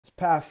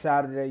past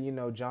Saturday,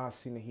 John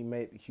Cena, he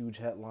made huge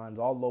headlines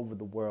all over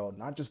the world,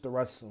 not just the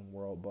wrestling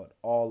world, but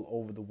all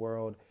over the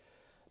world.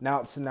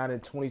 Announcing that in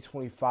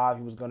 2025,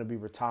 he was going to be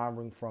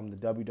retiring from the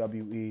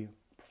WWE,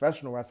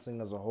 professional wrestling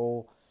as a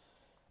whole.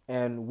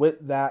 And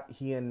with that,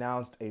 he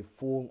announced a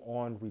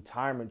full-on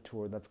retirement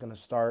tour that's going to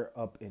start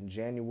up in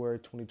January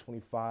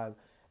 2025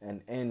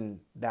 and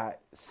end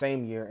that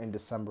same year in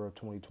December of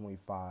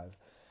 2025.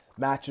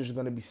 Matches are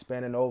going to be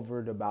spanning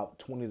over to about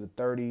 20 to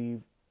 30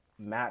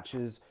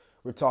 matches.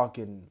 We're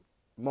talking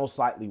most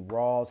likely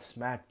Raw,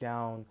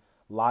 SmackDown,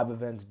 live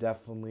events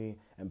definitely,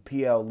 and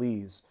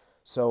PLEs.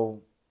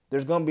 So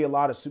there's going to be a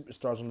lot of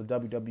superstars on the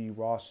WWE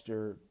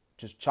roster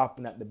just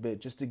chopping at the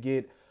bit just to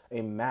get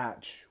a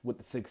match with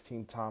the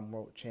 16-time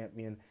world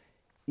champion,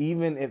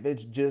 even if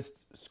it's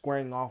just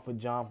squaring off with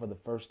John for the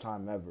first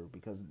time ever.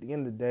 Because at the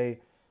end of the day,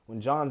 when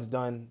John's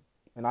done,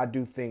 and I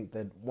do think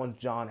that once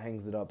John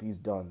hangs it up, he's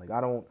done. Like I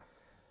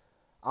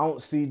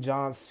don't see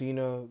John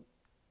Cena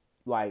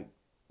like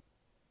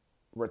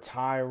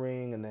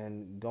retiring and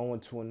then going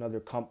to another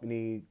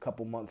company a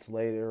couple months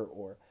later,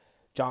 or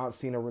John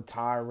Cena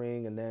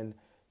retiring and then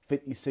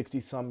 50,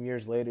 60 some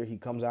years later he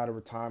comes out of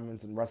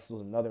retirement and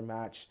wrestles another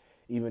match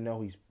even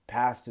though he's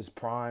past his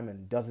prime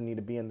and doesn't need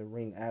to be in the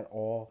ring at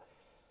all.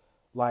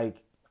 Like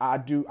I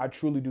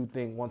truly do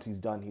think once he's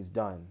done, he's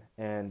done.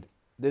 And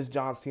this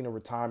John Cena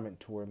retirement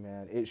tour,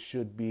 man, it's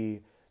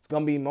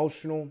gonna be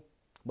emotional,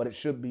 but it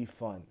should be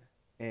fun.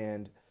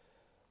 And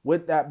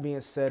with that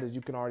being said, as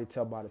you can already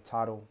tell by the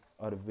title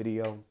of the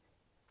video,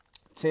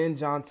 10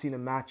 John Cena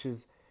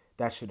matches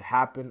that should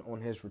happen on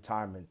his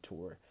retirement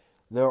tour.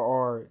 There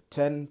are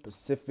 10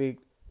 Pacific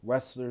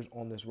wrestlers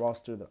on this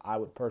roster that I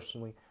would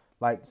personally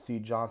like to see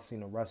John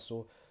Cena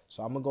wrestle.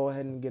 So I'm going to go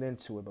ahead and get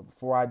into it. But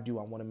before I do,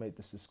 I want to make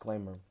this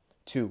disclaimer.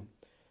 2,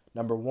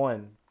 number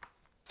 1,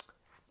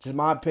 just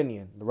my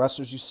opinion. The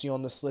wrestlers you see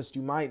on this list,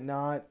 you might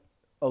not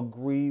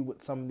agree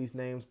with some of these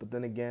names. But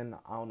then again,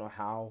 I don't know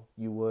how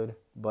you would.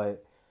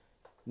 But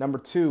number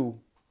 2,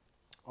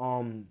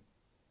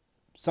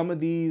 some of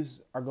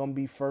these are going to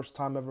be first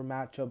time ever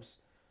matchups.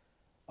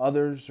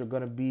 Others are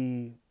going to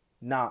be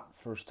not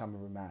first time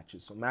ever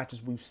matches. So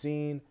matches we've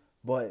seen,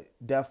 but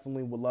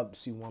definitely would love to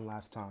see one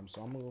last time.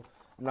 So I'm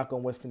not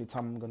going to waste any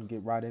time. I'm going to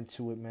get right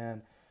into it,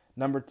 man.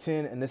 Number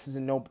 10, and this is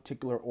in no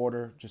particular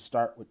order. Just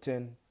start with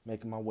 10,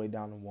 making my way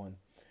down to 1.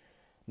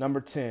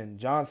 Number 10,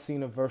 John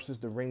Cena versus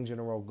the Ring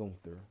General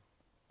Gunther.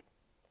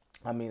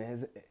 I mean,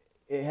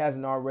 it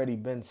hasn't already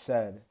been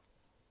said.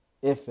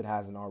 If it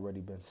hasn't already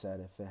been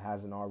said, if it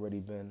hasn't already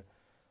been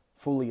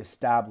fully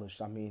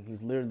established. I mean,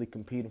 he's literally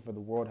competing for the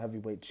World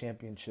Heavyweight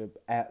Championship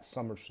at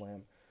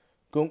SummerSlam.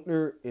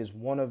 Gunther is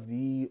one of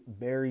the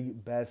very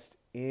best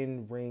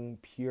in-ring,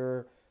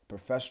 pure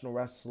professional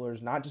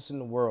wrestlers, not just in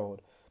the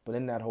world, but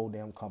in that whole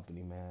damn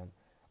company, man.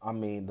 I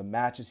mean, the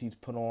matches he's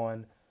put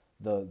on,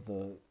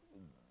 the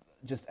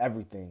just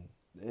everything,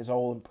 his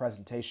whole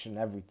presentation,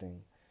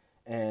 everything.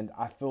 And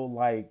I feel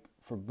like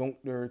for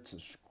Gunther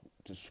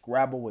to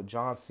scrabble with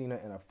John Cena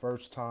in a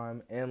first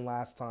time and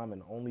last time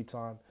and only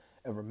time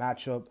ever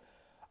matchup,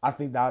 I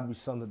think that would be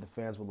something that the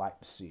fans would like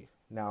to see.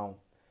 Now,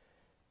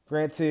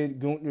 granted,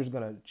 Gunther's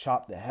going to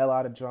chop the hell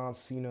out of John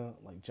Cena.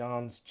 Like,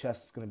 John's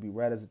chest is going to be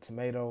red as a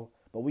tomato.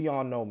 But we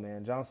all know,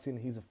 man, John Cena,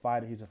 he's a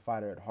fighter. He's a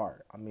fighter at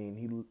heart. I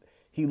mean,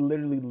 he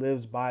literally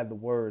lives by the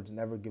words,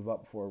 never give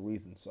up for a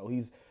reason. So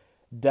he's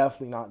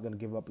definitely not going to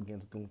give up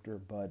against Gunther.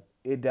 But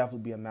it'd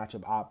definitely be a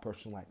matchup I'd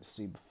personally like to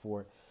see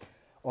before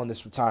on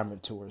this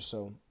retirement tour.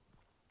 So,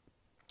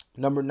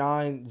 number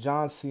 9,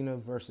 John Cena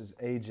versus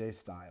AJ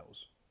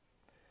Styles.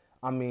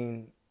 I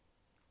mean,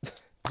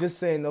 just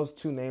saying those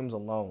two names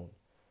alone,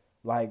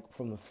 like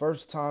from the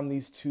first time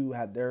these two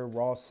had their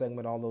Raw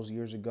segment all those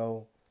years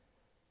ago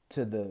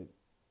to the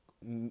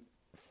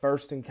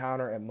first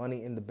encounter at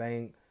Money in the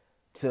Bank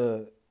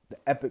to the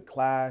epic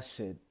clash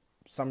at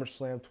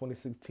SummerSlam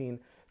 2016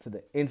 to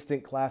the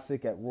instant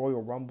classic at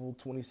Royal Rumble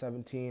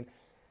 2017,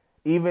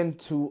 even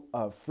to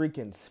a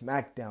freaking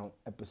SmackDown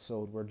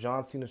episode where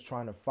John Cena's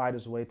trying to fight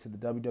his way to the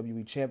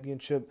WWE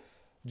Championship.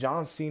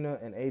 John Cena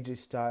and AJ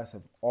Styles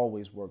have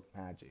always worked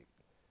magic.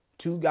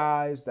 Two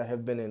guys that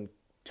have been in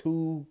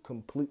two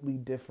completely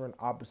different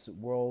opposite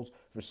worlds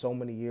for so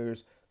many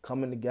years,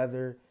 coming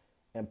together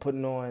and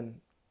putting on,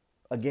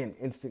 again,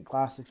 instant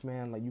classics,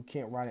 man. Like, you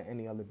can't write it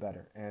any other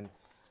better. And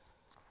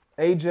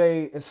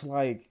AJ, it's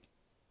like,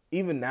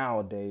 even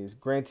nowadays,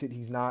 granted,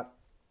 he's not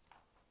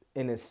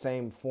in his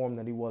same form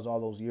that he was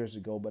all those years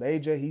ago, but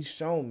AJ, he's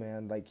shown,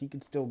 man, like, he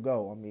can still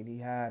go. I mean, he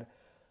had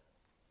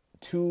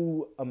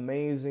 2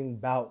 amazing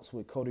bouts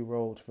with Cody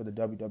Rhodes for the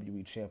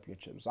WWE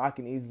Championship. So I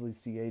can easily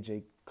see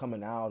AJ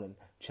coming out and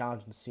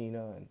challenging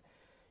Cena, and,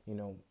 you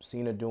know,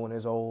 Cena doing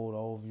his old,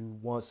 oh, if you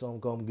want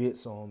some, come get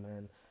some,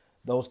 and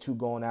those two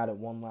going at it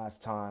one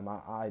last time.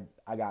 I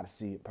got to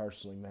see it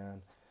personally,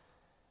 man.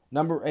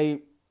 Number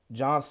 8,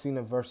 John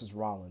Cena versus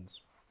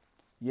Rollins.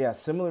 Yeah,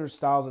 similar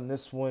styles in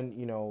this one.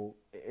 You know,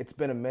 it's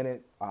been a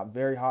minute,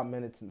 very hot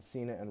minute since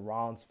Cena and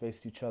Rollins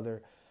faced each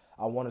other.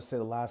 I want to say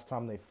the last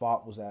time they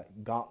fought was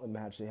that gauntlet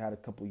match they had a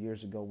couple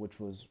years ago, which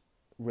was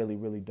really,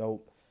 really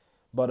dope.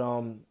 But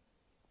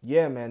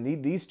yeah, man,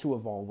 these two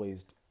have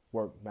always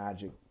worked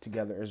magic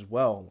together as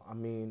well. I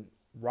mean,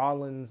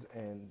 Rollins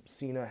and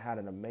Cena had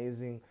an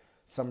amazing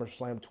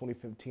SummerSlam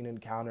 2015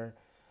 encounter.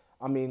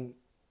 I mean,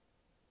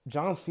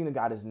 John Cena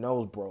got his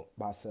nose broke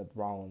by Seth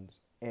Rollins,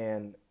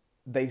 and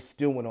they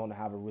still went on to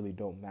have a really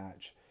dope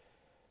match.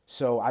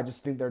 So I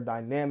just think their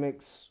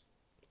dynamics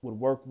would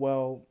work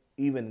well,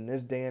 even in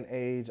this day and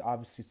age.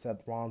 Obviously,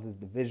 Seth Rollins is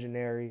the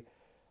visionary.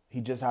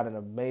 He just had an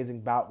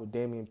amazing bout with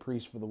Damian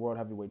Priest for the World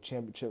Heavyweight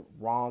Championship.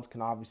 Rollins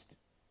can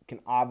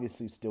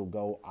obviously still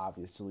go,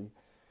 obviously.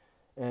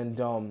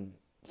 And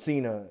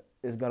Cena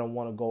is going to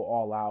want to go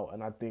all out.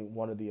 And I think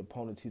one of the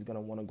opponents he's going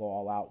to want to go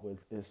all out with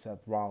is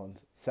Seth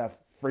Rollins. Seth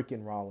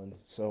freaking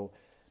Rollins. So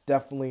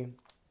definitely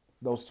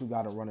those two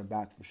got to run it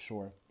back for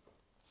sure.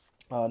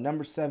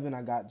 Number 7,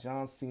 I got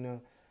John Cena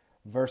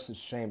versus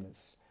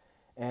Sheamus.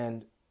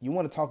 And you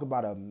want to talk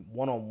about a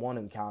one-on-one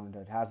encounter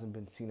that hasn't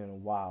been seen in a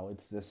while,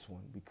 it's this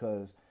one.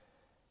 Because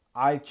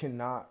I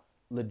cannot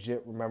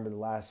legit remember the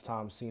last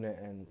time Cena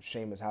and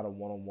Sheamus had a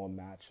one-on-one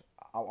match.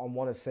 I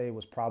want to say it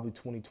was probably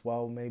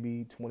 2012,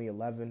 maybe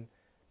 2011,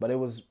 but it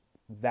was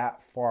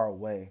that far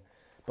away.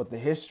 But the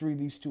history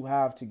these two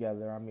have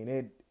together, I mean,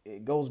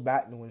 it goes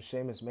back to when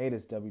Sheamus made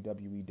his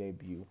WWE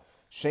debut.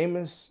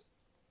 Sheamus,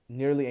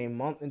 nearly a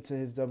month into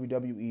his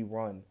WWE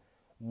run,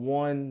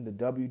 won the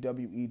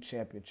WWE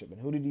Championship.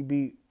 And who did he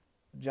beat?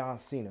 John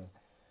Cena.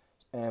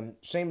 And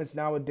Sheamus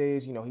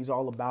nowadays, he's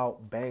all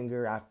about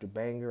banger after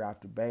banger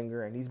after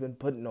banger, and he's been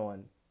putting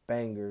on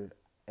banger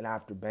and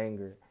after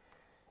banger.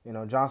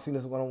 John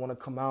Cena's going to want to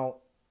come out,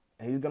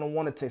 and he's going to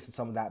want to taste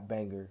some of that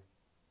banger.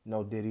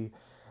 No Diddy.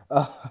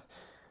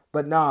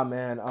 But nah,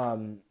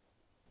 man.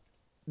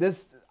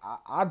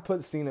 I'd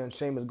put Cena and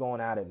Sheamus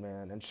going at it,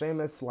 man. And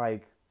Sheamus,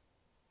 like,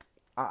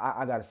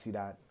 I got to see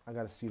that. I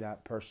got to see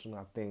that personally.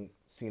 I think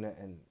Cena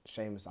and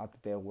Sheamus, I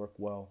think they'll work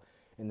well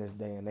in this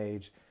day and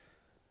age.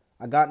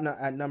 I got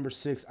at number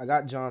 6, I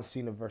got John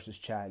Cena versus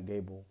Chad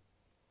Gable.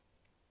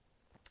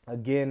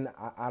 Again,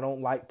 I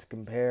don't like to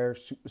compare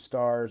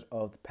superstars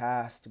of the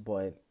past,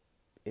 but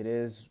it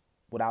is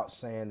without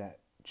saying that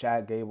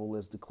Chad Gable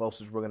is the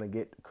closest we're gonna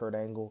get to Kurt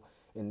Angle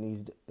in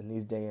these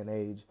day and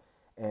age,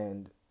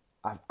 and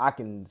I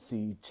can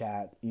see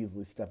Chad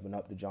easily stepping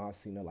up to John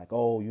Cena, like,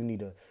 oh, you need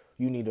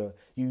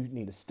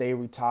to stay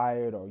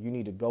retired, or you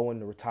need to go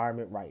into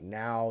retirement right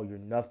now. You're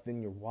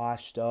nothing. You're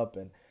washed up.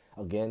 And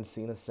again,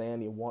 Cena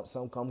saying, you want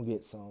some, come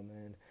get some,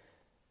 man.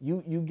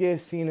 You give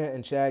Cena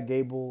and Chad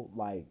Gable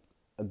like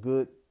a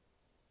good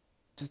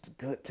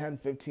 10,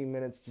 15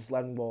 minutes, just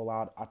let them roll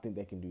out. I think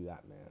they can do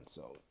that, man.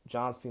 So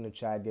John Cena,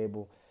 Chad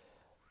Gable,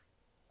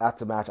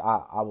 that's a match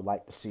I would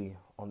like to see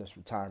on this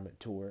retirement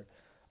tour.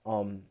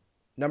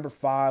 Number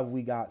 5,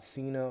 we got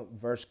Cena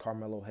versus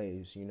Carmelo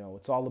Hayes.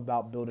 It's all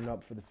about building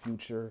up for the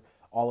future,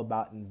 all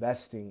about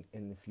investing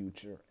in the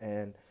future.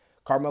 And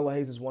Carmelo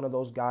Hayes is one of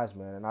those guys,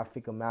 man. And I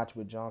think a match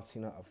with John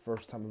Cena, a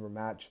first-time ever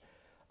match,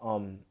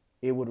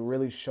 it would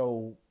really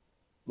show,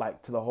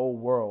 like, to the whole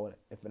world,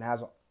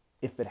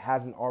 if it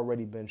hasn't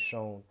already been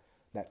shown,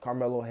 that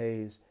Carmelo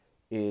Hayes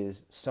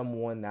is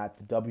someone that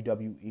the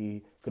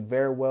WWE could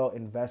very well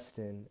invest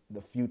in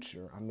the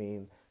future. I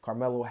mean,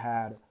 Carmelo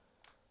had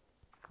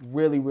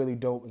really, really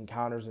dope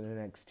encounters in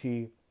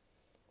NXT.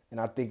 And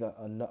I think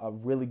a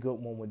really good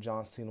one with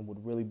John Cena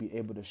would really be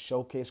able to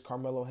showcase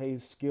Carmelo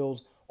Hayes'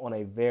 skills on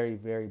a very,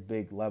 very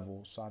big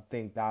level. So I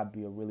think that'd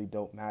be a really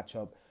dope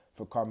matchup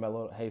for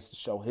Carmelo Hayes to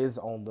show his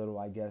own little,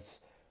 I guess,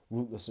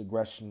 ruthless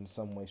aggression in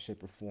some way,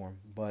 shape, or form.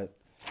 But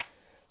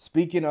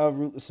speaking of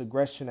ruthless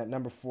aggression, at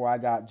number 4, I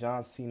got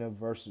John Cena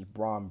versus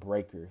Braun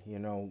Breaker.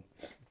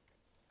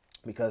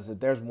 Because if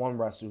there's one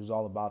wrestler who's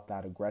all about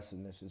that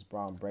aggressiveness, it's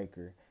Braun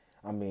Breaker.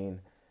 I mean,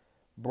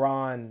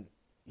 Braun,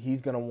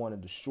 he's going to want to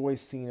destroy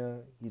Cena.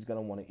 He's going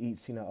to want to eat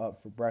Cena up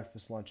for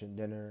breakfast, lunch, and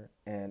dinner.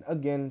 And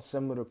again,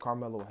 similar to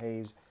Carmelo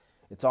Hayes,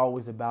 it's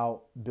always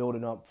about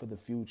building up for the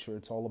future.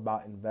 It's all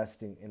about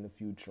investing in the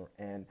future.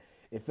 And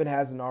if it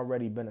hasn't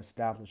already been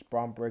established,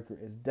 Braun Breaker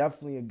is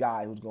definitely a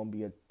guy who's going to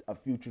be a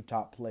future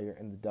top player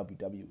in the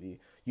WWE.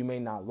 You may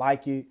not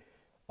like it.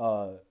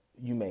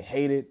 You may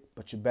hate it,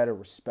 but you better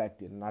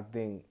respect it. And I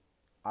think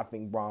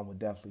Braun would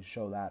definitely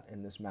show that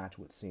in this match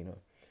with Cena.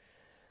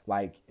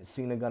 Like, is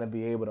Cena going to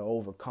be able to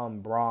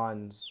overcome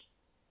Braun's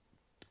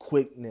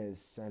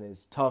quickness and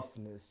his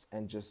toughness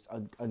and just,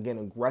 again,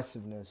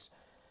 aggressiveness?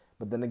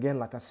 But then again,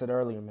 like I said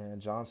earlier, man,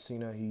 John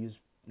Cena, he's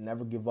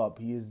never give up.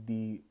 He is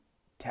the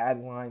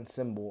tagline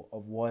symbol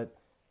of what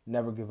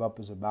never give up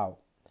is about.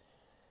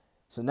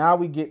 So now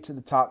we get to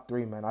the top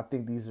 3, man. I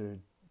think these are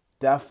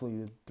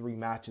definitely the 3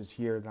 matches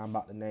here that I'm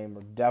about to name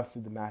are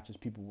definitely the matches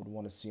people would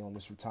want to see on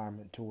this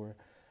retirement tour.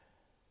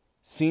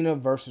 Cena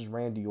versus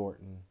Randy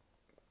Orton.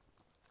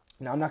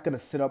 Now, I'm not going to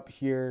sit up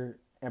here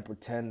and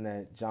pretend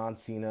that John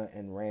Cena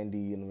and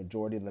Randy and the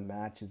majority of the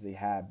matches they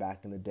had back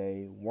in the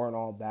day weren't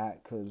all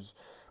that, because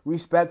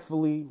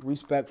respectfully,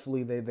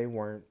 they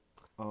weren't.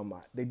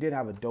 They did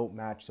have a dope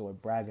match, so with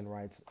bragging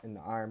rights in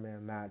the Iron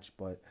Man match,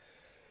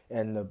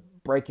 and the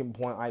Breaking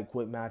Point I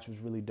Quit match was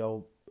really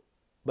dope.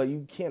 But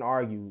you can't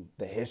argue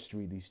the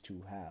history these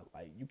two have.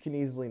 Like, you can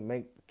easily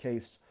make the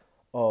case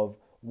of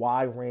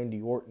why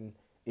Randy Orton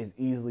is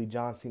easily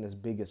John Cena's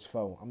biggest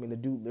foe. I mean, the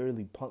dude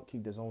literally punk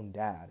kicked his own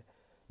dad,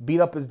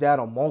 beat up his dad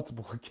on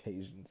multiple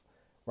occasions,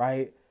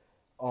 right?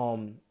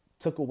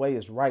 Took away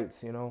his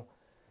rights, you know,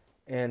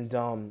 and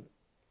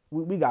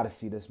we got to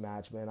see this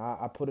match, man.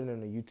 I put it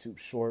in a YouTube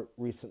short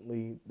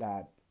recently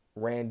that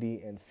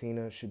Randy and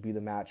Cena should be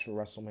the match for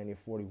WrestleMania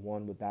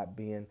 41, with that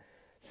being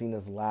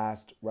Cena's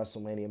last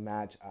WrestleMania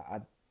match.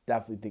 I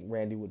definitely think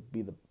Randy would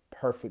be the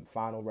perfect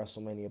final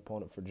WrestleMania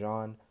opponent for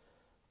John.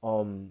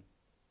 And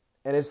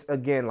it's,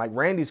 again, like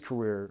Randy's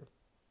career,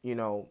 you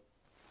know,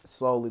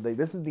 slowly,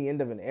 this is the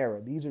end of an era.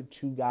 These are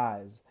two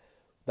guys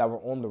that were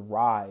on the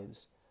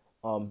rise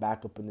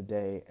back up in the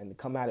day, and to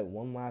come at it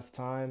one last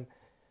time,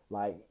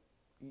 like,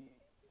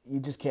 you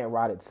just can't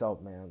ride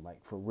itself, man,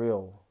 like, for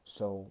real.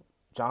 So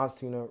John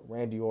Cena,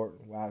 Randy Orton,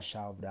 without a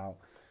shadow of a doubt.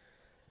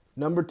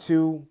 Number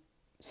 2,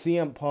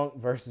 CM Punk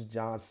versus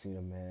John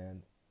Cena,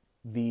 man.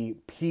 The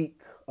peak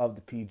of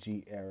the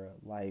PG era.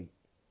 Like,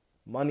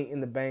 Money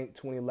in the Bank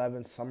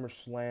 2011,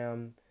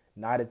 SummerSlam,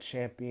 Night of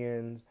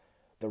Champions,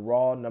 the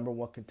Raw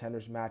 #1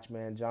 contenders match,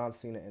 man. John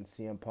Cena and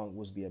CM Punk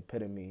was the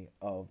epitome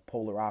of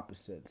polar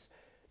opposites.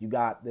 You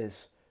got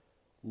this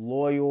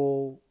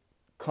loyal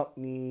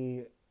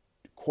company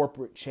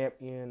corporate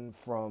champion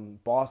from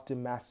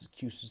Boston,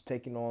 Massachusetts,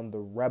 taking on the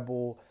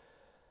rebel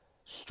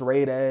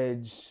straight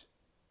edge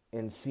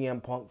and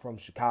CM Punk from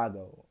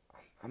Chicago.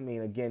 I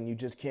mean, again, you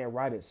just can't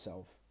write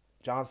itself.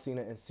 John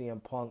Cena and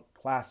CM Punk,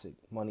 classic.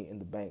 Money in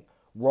the Bank.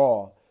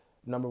 Raw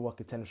 #1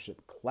 contendership,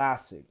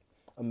 classic.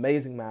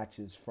 Amazing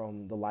matches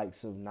from the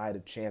likes of Night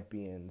of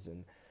Champions,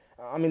 and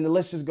I mean, the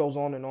list just goes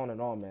on and on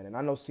and on, man. And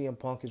I know CM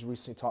Punk has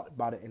recently talked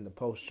about it in the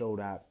post show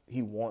that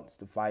he wants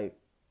to fight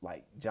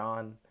like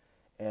John,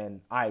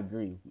 and I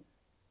agree.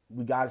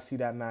 We got to see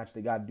that match.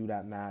 They got to do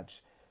that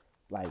match.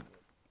 Like,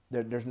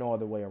 there's no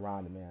other way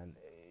around it, man.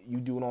 You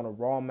do it on a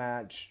Raw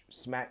match,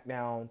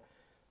 SmackDown,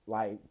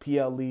 like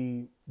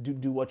PLE.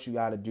 Do what you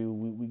got to do.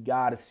 We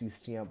got to see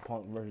CM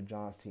Punk versus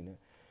John Cena.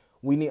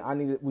 We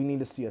need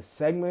to see a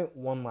segment,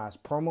 one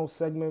last promo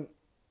segment,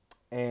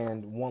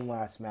 and one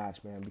last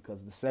match, man,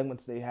 because the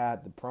segments they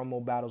had, the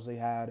promo battles they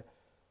had,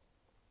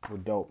 were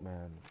dope,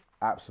 man.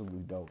 Absolutely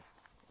dope.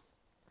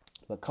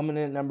 But coming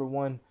in at number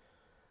 1,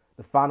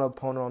 the final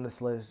opponent on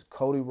this list,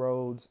 Cody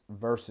Rhodes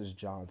versus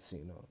John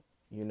Cena.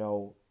 You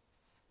know,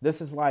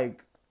 this is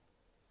like,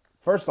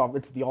 first off,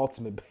 it's the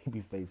ultimate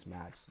babyface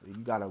match. You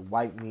got a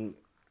white meat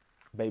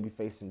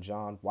babyface and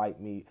John, white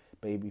meat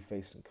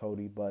babyface and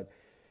Cody, but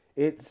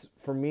it's,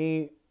 for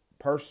me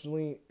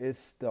personally,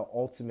 it's the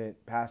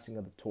ultimate passing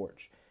of the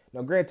torch.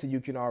 Now, granted, you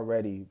can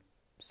already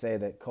say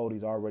that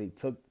Cody's already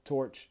took the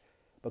torch,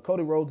 but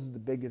Cody Rhodes is the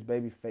biggest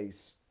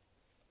babyface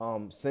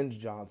since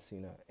John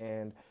Cena,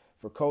 and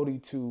for Cody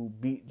to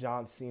beat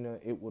John Cena,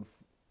 it would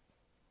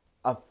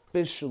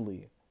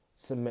officially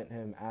cement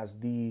him as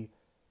the,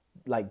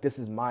 like, this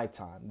is my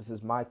time. This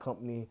is my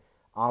company.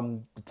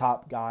 I'm the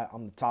top guy.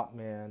 I'm the top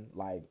man.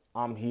 Like,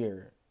 I'm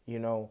here, you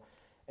know.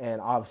 And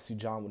obviously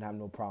John would have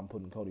no problem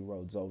putting Cody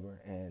Rhodes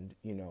over. And,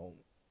 you know,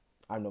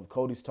 I know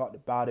Cody's talked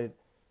about it.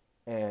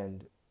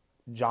 And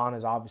John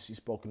has obviously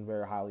spoken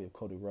very highly of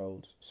Cody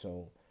Rhodes.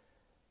 So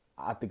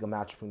I think a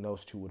match between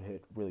those two would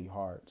hit really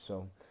hard.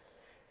 So,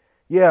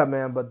 yeah,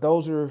 man. But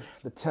those are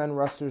the 10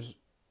 wrestlers,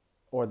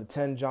 or the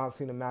 10 John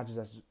Cena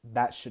matches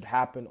that should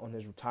happen on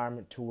his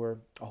retirement tour.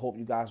 I hope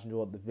you guys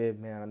enjoyed the vid,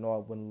 man. I know I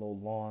went a little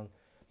long,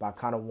 but I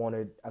kind of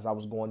wanted, as I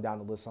was going down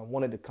the list, I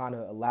wanted to kind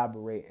of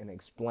elaborate and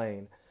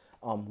explain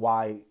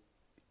why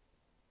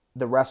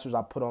the wrestlers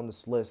I put on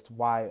this list,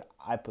 why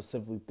I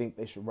specifically think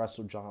they should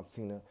wrestle John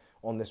Cena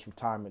on this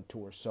retirement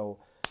tour. So,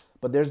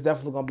 but there's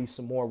definitely going to be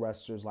some more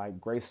wrestlers like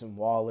Grayson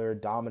Waller,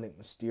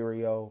 Dominic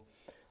Mysterio,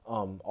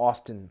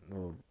 Austin.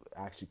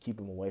 Actually, keep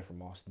him away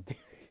from Austin Theory.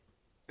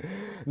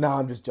 No,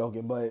 I'm just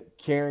joking. But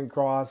Karrion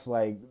Kross,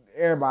 like,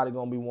 everybody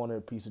going to be wanting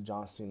a piece of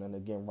John Cena, and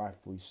again,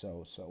 rightfully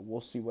so. So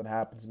we'll see what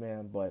happens,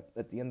 man. But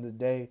at the end of the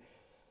day,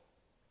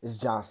 it's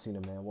John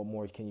Cena, man. What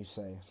more can you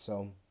say?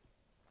 So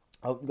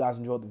I hope you guys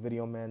enjoyed the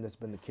video, man. This has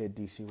been the Kid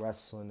DC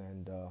Wrestling,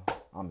 and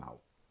I'm out.